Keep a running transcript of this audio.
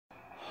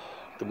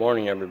Good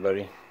morning,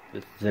 everybody.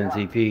 This is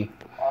NZP.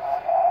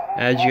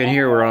 As you can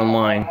hear, we're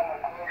online.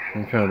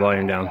 I'm turning the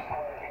volume down.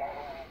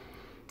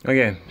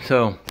 Okay,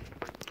 so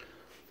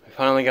I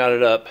finally got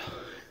it up.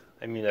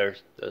 I mean,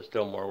 there's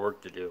still more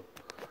work to do.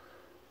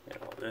 You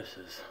know, this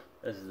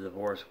is a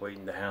divorce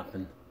waiting to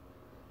happen,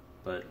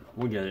 but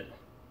we'll get it.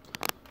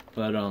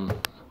 But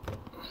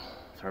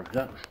sorry for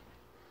that.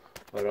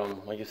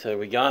 But like I said,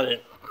 we got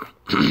it.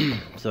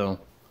 So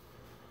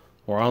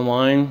we're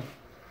online.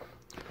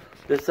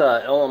 This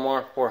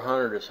LMR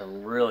 400 is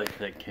some really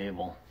thick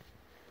cable.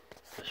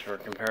 Just for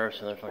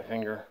comparison, there's my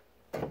finger.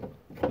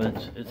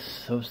 But it's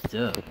so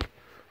stiff.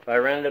 I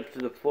ran it up to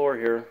the floor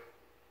here.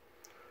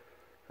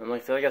 And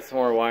like I said, I got some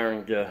more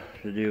wiring to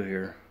do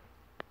here.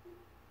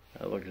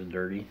 That looks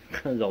dirty.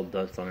 There's all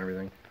dust on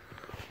everything.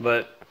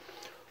 But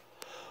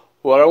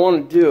what I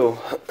want to do,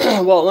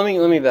 well, let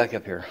me back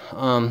up here.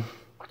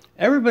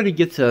 Everybody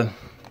gets a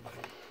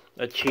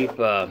cheap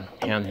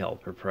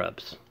handheld for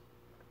preps.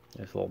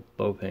 These little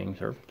Bopings,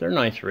 they're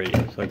nice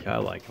radios. Like, I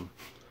like them.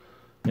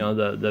 You know,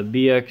 the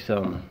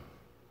BX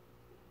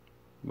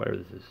whatever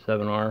this is,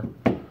 7R.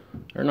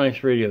 They're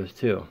nice radios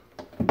too.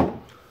 And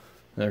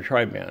they're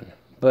tri-band,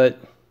 but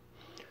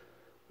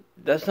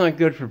that's not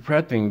good for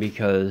prepping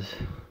because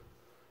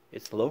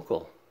it's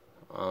local.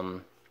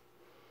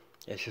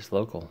 It's just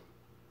local,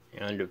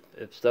 and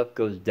if stuff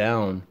goes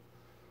down,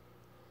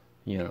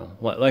 you know,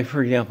 like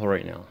for example,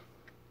 right now,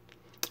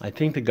 I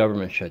think the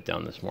government shut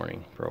down this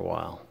morning for a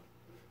while.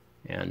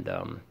 And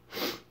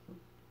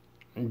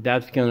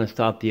that's going to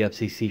stop the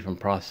FCC from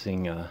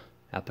processing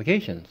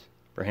applications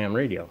for ham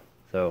radio.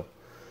 So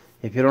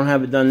if you don't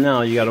have it done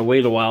now, you got to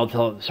wait a while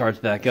until it starts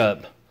back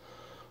up.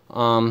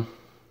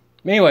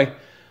 Anyway,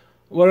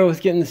 what I was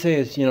getting to say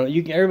is, you know,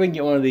 everybody can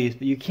get one of these,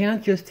 but you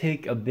can't just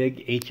take a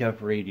big HF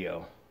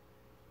radio,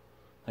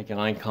 like an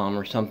ICOM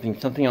or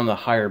something on the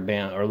higher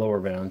band or lower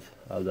bands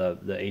of the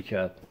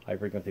HF, high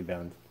frequency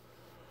bands.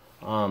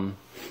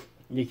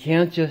 You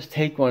can't just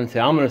take one and say,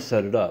 I'm going to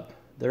set it up.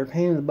 They're a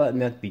pain in the butt and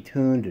they have to be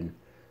tuned. And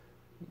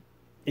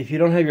if you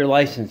don't have your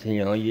license,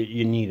 you know,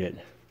 you need it.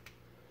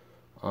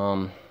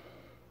 But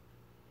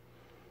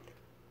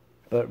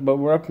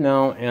we're up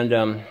now, and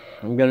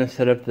I'm going to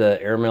set up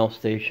the airmail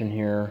station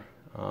here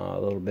a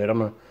little bit.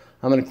 I'm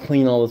going to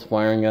clean all this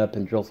wiring up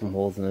and drill some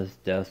holes in this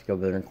desk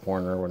over there in the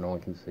corner where no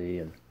one can see,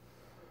 and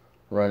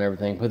run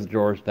everything, put the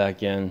drawers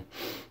back in.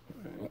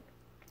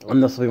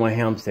 And this will be my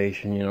ham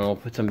station, you know,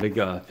 put some big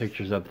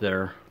pictures up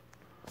there.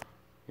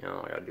 You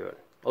know, I gotta do it.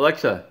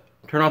 Alexa,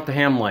 turn off the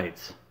ham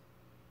lights.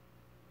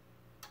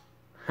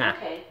 Ha,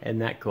 okay. Isn't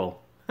that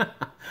cool?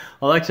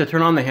 Alexa,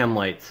 turn on the ham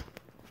lights.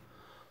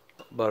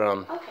 But,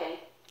 okay.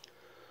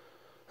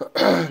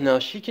 Now,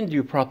 she can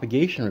do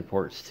propagation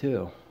reports,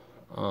 too.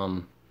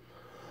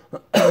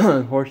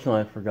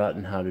 Unfortunately, I've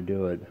forgotten how to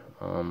do it.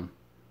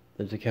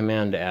 There's a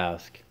command to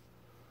ask.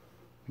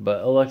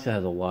 But Alexa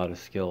has a lot of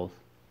skills.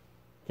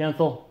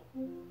 Cancel.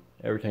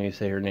 Every time you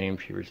say her name,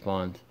 she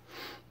responds.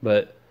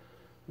 But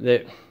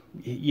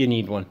you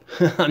need one.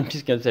 I'm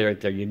just going to say right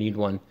there, you need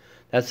one.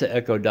 That's the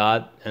Echo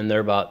Dot, and they're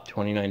about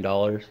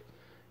 $29.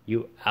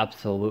 You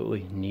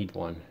absolutely need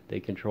one. They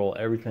control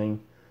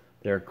everything.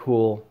 They're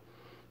cool.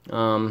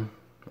 I'm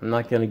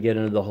not going to get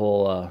into the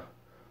whole,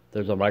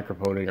 there's a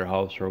microphone in your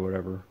house or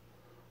whatever.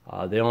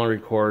 They only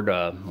record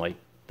like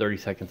 30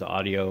 seconds of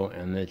audio,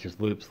 and it just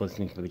loops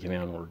listening for the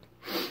command word.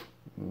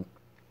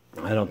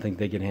 I don't think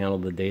they can handle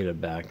the data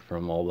back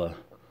from all that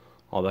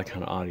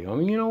kind of audio. I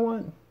mean, you know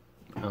what?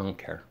 I don't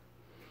care.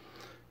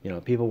 You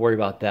know, people worry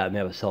about that and they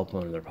have a cell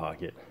phone in their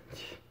pocket.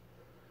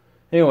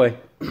 Anyway,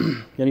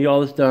 gonna get all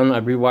this done.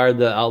 I've rewired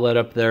the outlet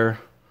up there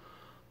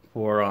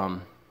for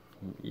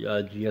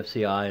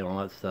GFCI and all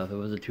that stuff. It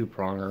was a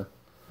 2-pronger.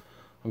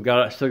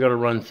 Still got to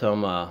run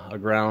some a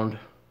ground.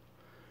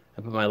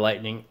 I put my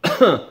lightning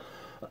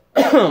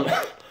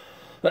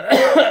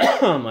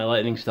my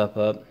lightning stuff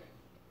up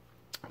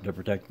to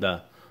protect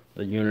the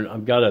unit.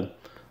 I'm gonna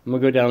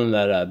go down in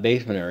that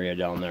basement area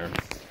down there,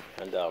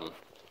 and I'm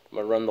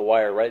gonna run the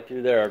wire right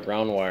through there,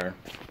 ground wire.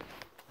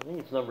 I think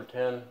it's number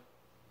 10,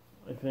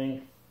 I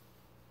think,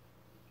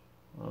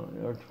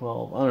 or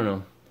 12. I don't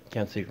know.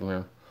 Can't see from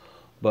here.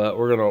 But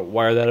we're gonna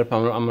wire that up.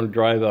 I'm gonna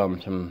drive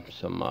some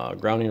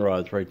grounding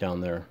rods right down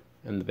there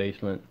in the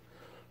basement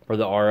for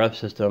the RF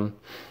system,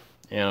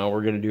 and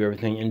we're gonna do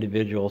everything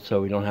individual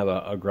so we don't have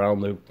a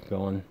ground loop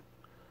going.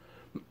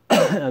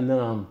 And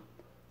then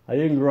I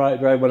didn't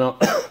drive one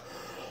out.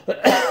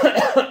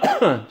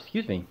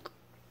 Excuse me.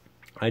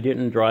 I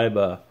didn't drive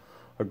a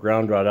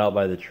ground rod out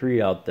by the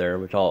tree out there,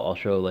 which I'll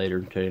show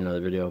later, tell you another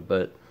video.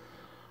 But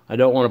I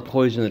don't want to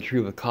poison the tree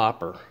with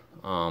copper.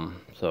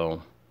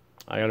 So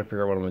I got to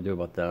figure out what I'm going to do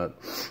about that.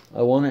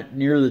 I want it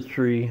near the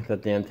tree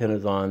that the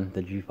antenna's on,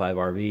 the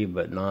G5RV,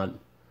 but not.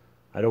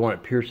 I don't want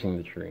it piercing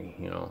the tree,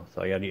 you know.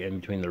 So I got to get in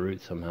between the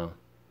roots somehow,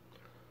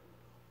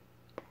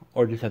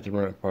 or just have to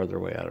run it farther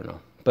away. I don't know,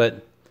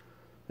 but.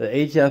 The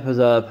HF is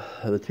up.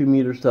 The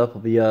 2-meter stuff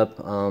will be up.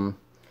 I've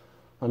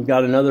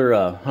got another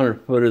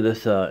 100 foot of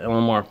this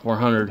LMR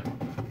 400.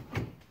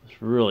 It's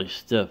really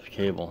stiff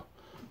cable.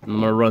 I'm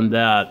gonna run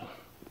that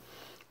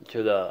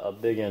to a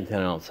big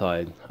antenna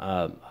outside,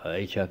 a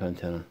HF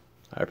antenna.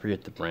 I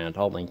forget the brand.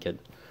 I'll link it.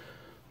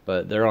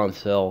 But they're on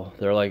sale.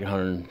 They're like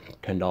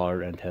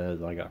 $110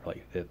 antennas. I got for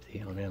like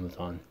 50 on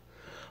Amazon.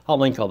 I'll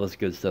link all this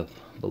good stuff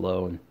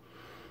below, and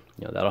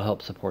you know that'll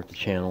help support the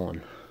channel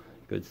and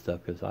good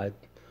stuff, because I've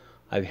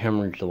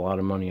hemorrhaged a lot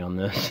of money on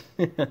this,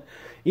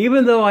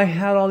 even though I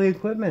had all the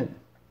equipment.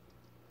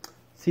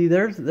 See,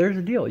 there's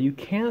a deal. You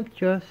can't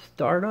just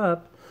start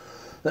up.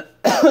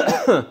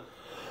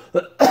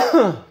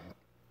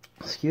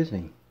 Excuse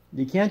me.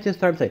 You can't just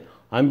start and say,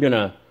 I'm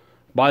gonna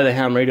buy the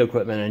ham radio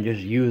equipment and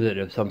just use it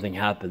if something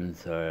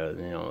happens, you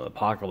know,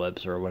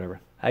 apocalypse or whatever.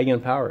 How are you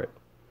gonna power it?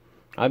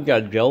 I've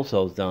got gel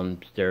cells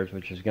downstairs,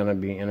 which is gonna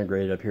be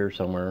integrated up here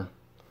somewhere,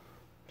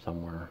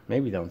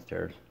 maybe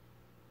downstairs.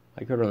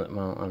 I could run it.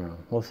 Well, I don't know.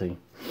 We'll see.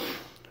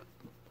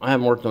 I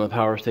haven't worked on the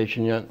power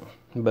station yet,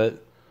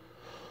 but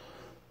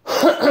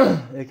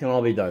it can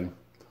all be done.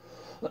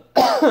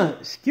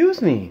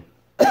 Excuse me.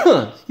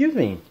 Excuse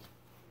me.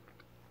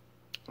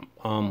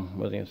 What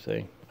was I gonna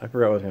say? I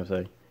forgot what I was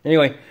gonna say.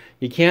 Anyway,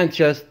 you can't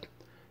just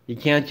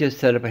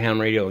set up a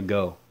ham radio and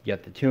go. You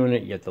have to tune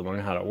it. You have to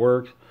learn how it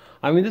works.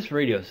 I mean, this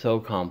radio is so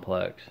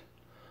complex.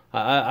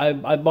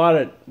 I bought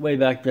it way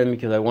back then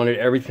because I wanted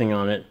everything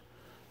on it,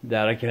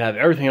 that I could have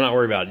everything and not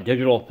worry about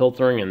digital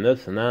filtering and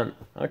this and that.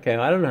 Okay,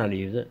 I don't know how to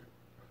use it.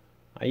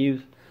 I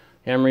use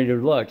Ham Radio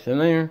Deluxe,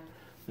 and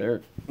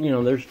there, you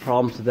know, there's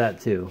problems with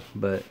that too.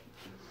 But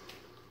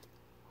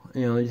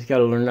you know, you just got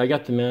to learn. I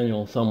got the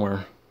manual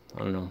somewhere. I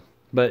don't know,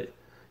 but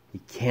you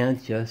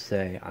can't just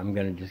say, I'm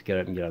gonna just get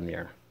up and get on the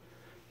air.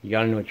 You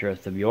got to know what your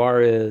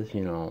SWR is.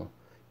 You know,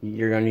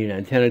 you're gonna need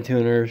antenna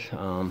tuners.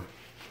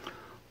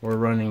 We're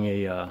running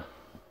a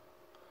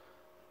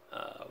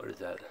what is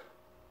that?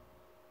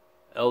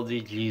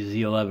 LDG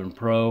Z11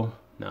 Pro.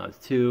 Now it's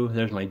 2.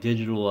 There's my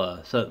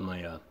digital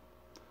my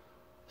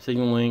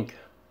signal link,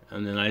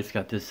 and then I just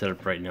got this set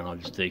up right now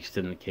just to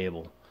extend the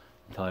cable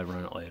until I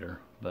run it later.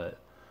 But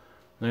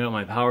I got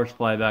my power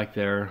supply back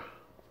there.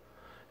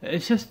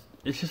 It's just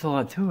a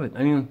lot to it.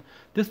 I mean,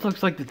 this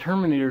looks like the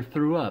Terminator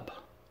threw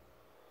up,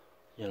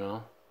 you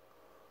know.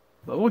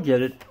 But we'll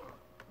get it.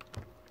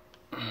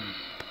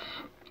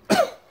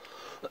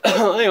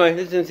 Anyway,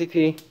 this is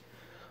NCP.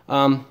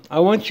 I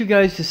want you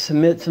guys to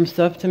submit some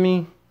stuff to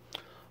me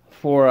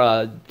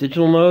for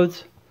digital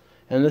modes,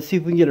 and let's see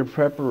if we can get a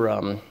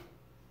prepper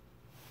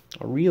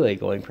a relay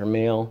going for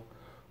mail.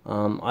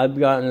 I've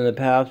gotten in the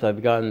past,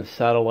 I've gotten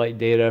satellite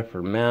data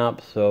for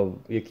maps, so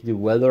you can do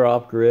weather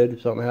off grid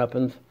if something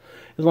happens.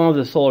 As long as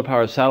the solar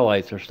powered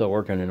satellites are still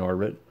working in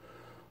orbit.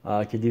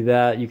 You can do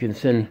that. You can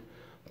send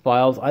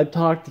files. I've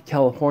talked to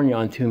California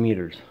on 2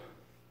 meters.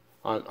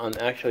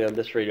 Actually on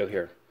this radio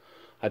here.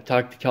 I've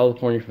talked to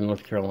California from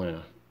North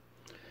Carolina.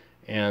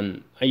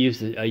 And I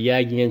used a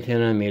Yagi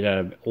antenna made out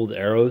of old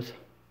arrows.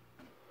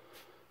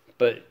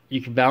 But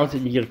you can bounce it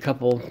and you get a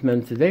couple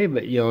minutes a day,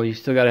 but you know, you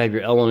still got to have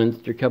your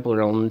elements, your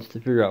Kepler elements to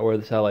figure out where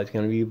the satellite's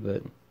going to be,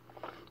 but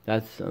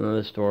that's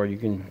another story. You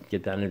can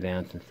get that in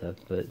advance and stuff,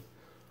 but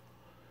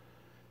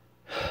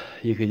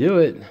you could do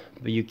it,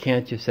 but you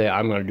can't just say,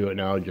 I'm going to do it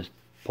now, just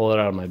pull it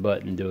out of my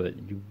butt and do it.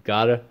 You've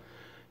got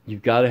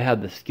to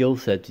have the skill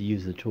set to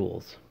use the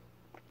tools.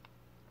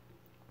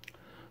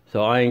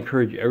 So I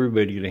encourage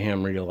everybody to get a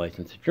ham radio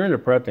license. If you're into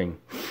prepping,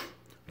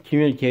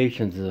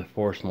 communications is a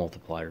force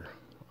multiplier.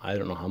 I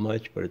don't know how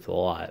much, but it's a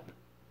lot.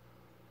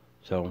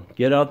 So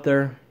get out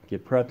there,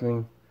 get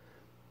prepping,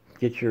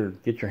 get your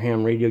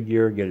ham radio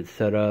gear, get it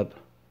set up.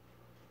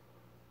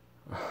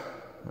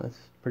 That's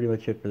pretty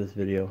much it for this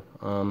video.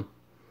 Like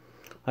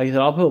I said,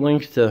 I'll put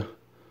links to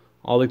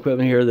all the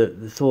equipment here.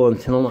 This little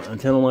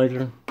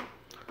antennalyzer.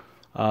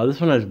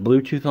 This one has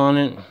Bluetooth on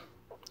it.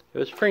 It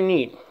was pretty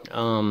neat.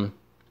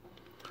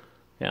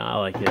 Yeah, I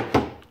like it.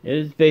 It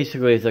is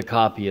basically a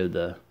copy of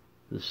the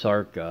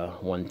SARC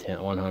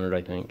 100,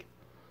 I think.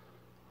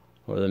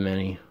 Or the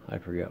Mini, I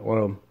forget one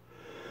of them.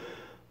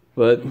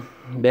 But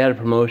they had a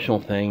promotional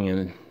thing,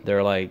 and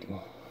they're like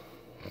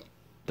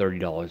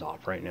 $30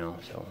 off right now.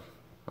 So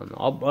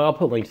I'll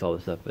put links to all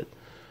this stuff. But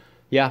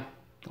yeah,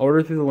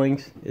 order through the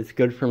links. It's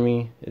good for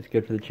me. It's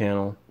good for the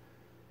channel.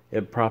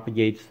 It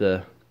propagates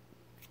the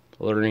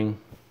learning.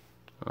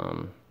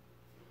 All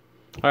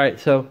right,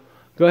 so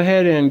go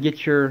ahead and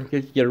get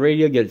a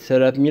radio, get it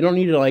set up. And you don't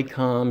need an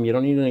ICOM. You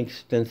don't need an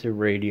expensive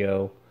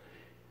radio.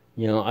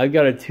 You know, I've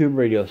got a tube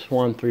radio,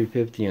 Swan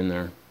 350 in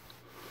there.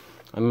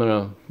 I'm going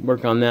to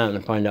work on that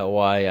and find out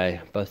why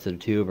I busted a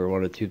tube, or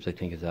one of the tubes I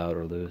think is out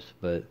or loose.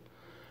 But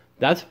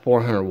that's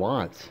 400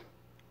 watts.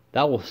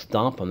 That will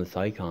stomp on this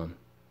ICOM.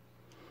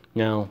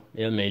 Now,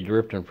 it may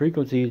drift on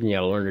frequencies and you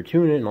got to learn to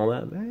tune it and all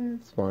that.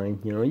 It's fine.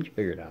 You know, you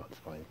figure it out. It's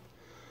fine.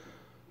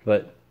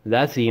 But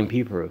that's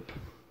EMP proof.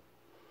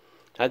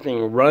 That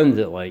thing runs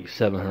at like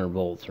 700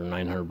 volts or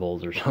 900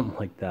 volts or something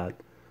like that.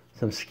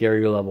 Some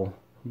scary level.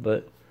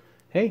 But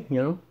hey,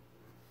 you know,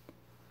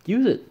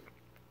 use it.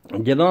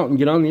 Get on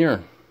the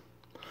air.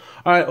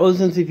 Alright, well,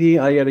 this is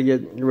NCP. I gotta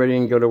get ready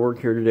and go to work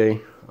here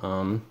today. I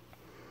don't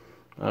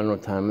know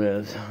what time it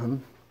is.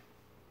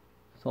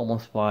 It's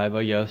almost 5,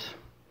 I guess.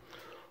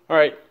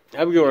 Alright,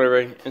 have a good one,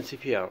 everybody.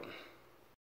 NCP out.